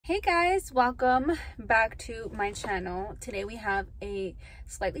Hey guys, welcome back to my channel. Today we have a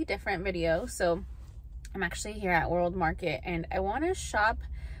slightly different video. So I'm actually here at World Market and I want to shop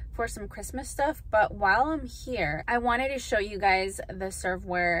for some Christmas stuff, but while I'm here I wanted to show you guys the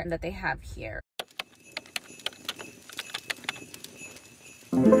serveware that they have here.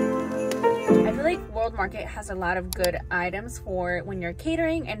 I feel like World Market has a lot of good items for when you're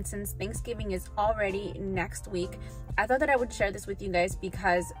catering, and since Thanksgiving is already next week, I thought that I would share this with you guys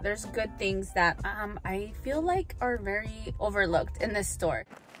because there's good things that I feel like are very overlooked in this store.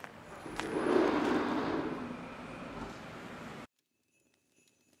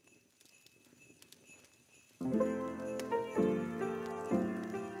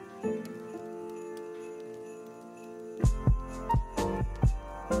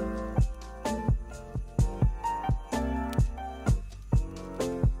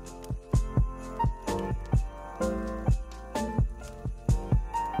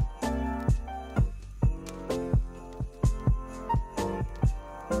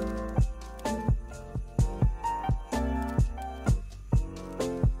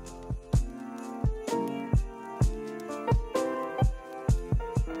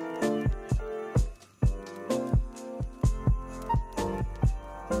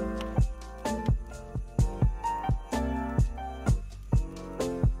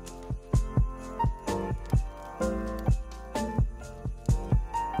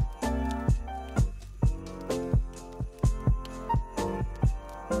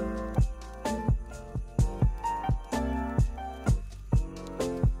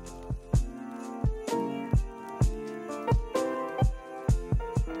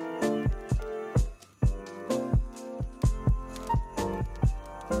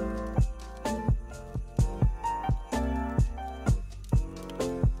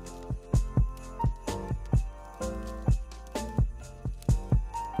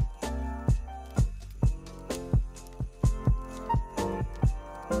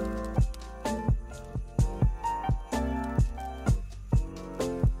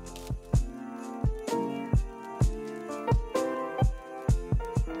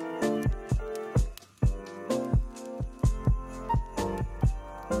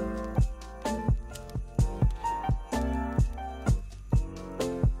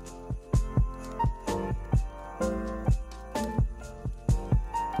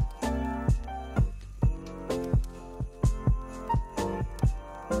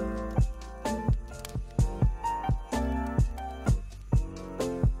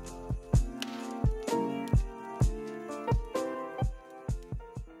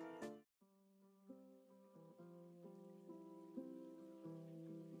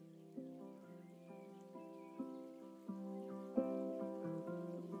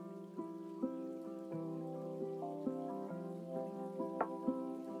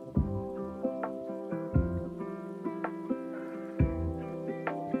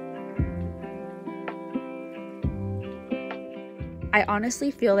 I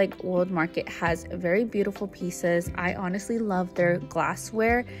honestly feel like World Market has very beautiful pieces. I honestly love their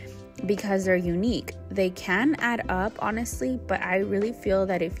glassware because they're unique. They can add up, honestly, but I really feel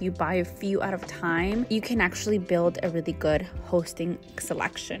that if you buy a few at a time, you can actually build a really good hosting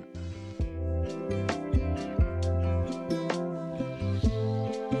selection.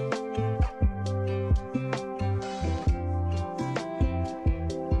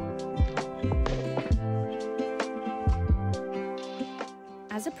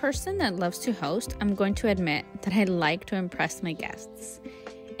 As a person that loves to host, I'm going to admit that I like to impress my guests.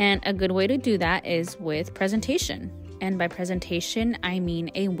 And a good way to do that is with presentation. And by presentation, I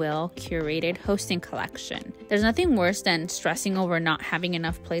mean a well-curated hosting collection. There's nothing worse than stressing over not having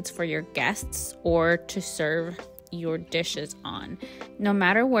enough plates for your guests or to serve your dishes on. No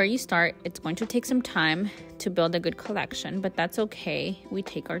matter where you start, it's going to take some time to build a good collection, but that's okay. We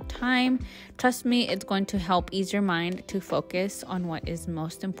take our time. Trust me, it's going to help ease your mind to focus on what is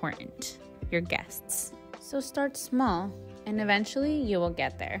most important, your guests. So start small and eventually you will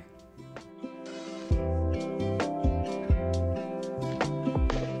get there.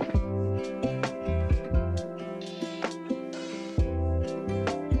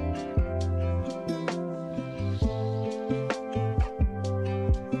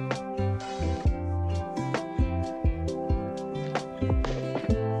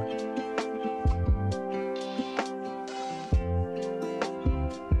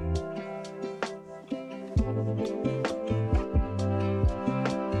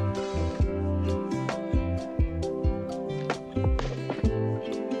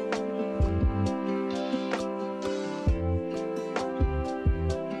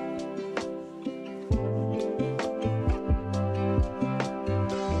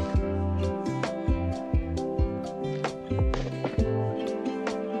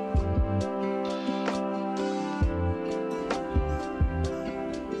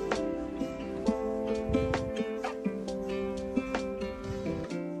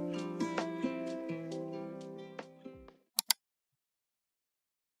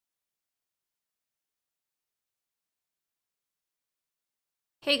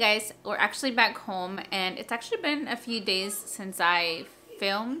 Hey guys, we're actually back home and it's actually been a few days since I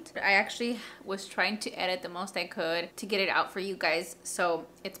filmed. I actually was trying to edit the most I could to get it out for you guys, so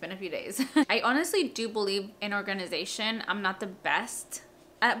it's been a few days. I honestly do believe in organization. I'm not the best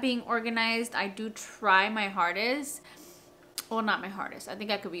at being organized. I do try my hardest. Well, not my hardest. I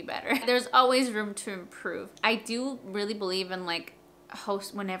think I could be better. There's always room to improve. I do really believe in like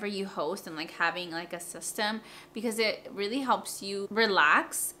whenever you host and like having like a system, because it really helps you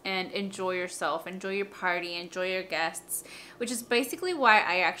relax and enjoy yourself, enjoy your party, enjoy your guests, which is basically why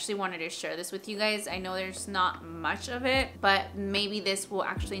I actually wanted to share this with you guys. I know there's not much of it, but maybe this will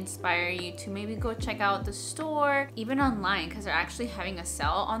actually inspire you to maybe go check out the store, even online, because they're actually having a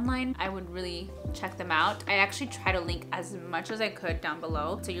sale online. I would really check them out. I actually try to link as much as I could down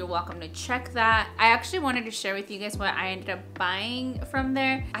below, so you're welcome to check that. I actually wanted to share with you guys what I ended up buying from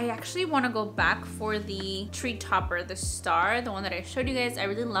there. I actually want to go back for the tree topper, the star, the one that I showed you guys. I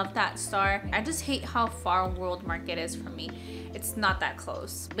really love that star. I just hate how far World Market is from me. It's not that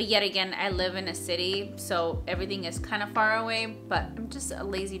close, but yet again, I live in a city, so everything is kind of far away, but I'm just a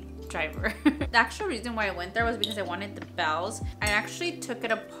lazy driver. The actual reason why I went there was because I wanted the bells. I actually took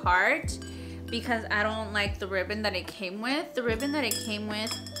it apart because I don't like the ribbon that it came with. The ribbon that it came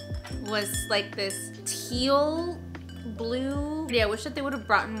with was like this teal blue. Yeah, I wish that they would have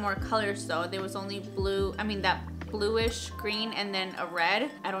brought in more colors though. There was only blue, I mean that bluish green and then a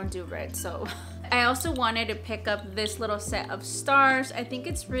red. I don't do red, so. I also wanted to pick up this little set of stars. I think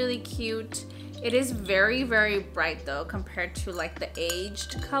it's really cute. It is very, very bright though compared to like the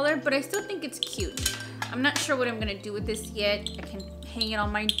aged color, but I still think it's cute. I'm not sure what I'm gonna do with this yet. I can hang it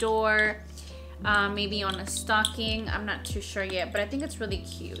on my door. Maybe on a stocking. I'm not too sure yet, but I think it's really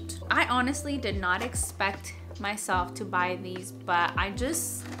cute. I honestly did not expect myself to buy these, but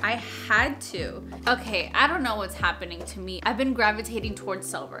I had to. Okay, I don't know what's happening to me. I've been gravitating towards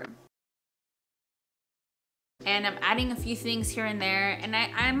silver. And I'm adding a few things here and there, and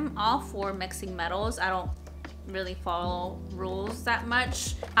I'm all for mixing metals. I don't really follow rules that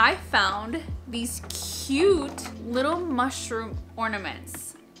much. I found these cute little mushroom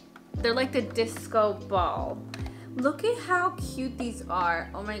ornaments. They're like the disco ball. Look at how cute these are.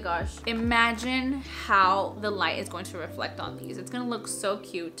 Oh my gosh. Imagine how the light is going to reflect on these. It's gonna look so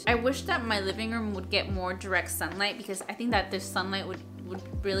cute. I wish that my living room would get more direct sunlight, because I think that this sunlight would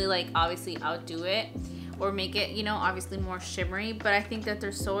really like obviously outdo it, or make it, you know, obviously more shimmery, but I think that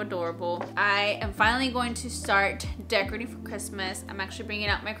they're so adorable. I am finally going to start decorating for Christmas. I'm actually bringing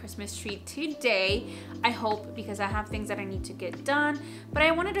out my Christmas tree today, I hope, because I have things that I need to get done, but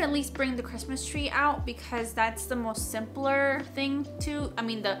I wanted to at least bring the Christmas tree out because that's the most simpler thing to, I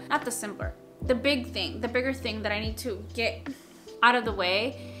mean, not the simpler, the bigger thing that I need to get out of the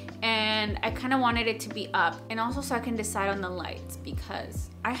way. And I kind of wanted it to be up, and also so I can decide on the lights, because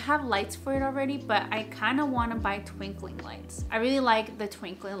I have lights for it already, but I kind of want to buy twinkling lights. I really like the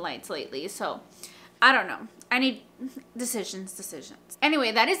twinkling lights lately, so I don't know. I need decisions.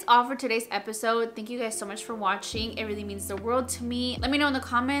 Anyway, that is all for today's episode. Thank you guys so much for watching. It really means the world to me. Let me know in the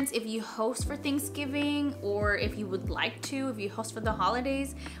comments if you host for Thanksgiving, or if you would like to, if you host for the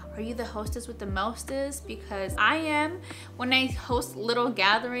holidays. Are you the hostess with the mostest? Because I am. When I host little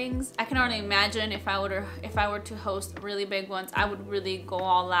gatherings, I can only imagine if I were to host really big ones, I would really go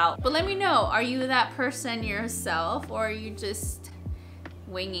all out. But let me know, are you that person yourself, or are you just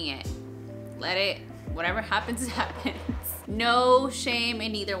winging it? Whatever happens, happens. No shame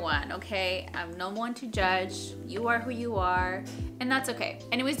in either one, okay? I'm no one to judge. You are who you are, and that's okay.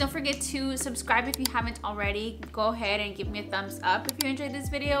 Anyways, don't forget to subscribe if you haven't already. Go ahead and give me a thumbs up if you enjoyed this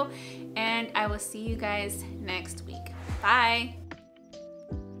video, and I will see you guys next week. Bye.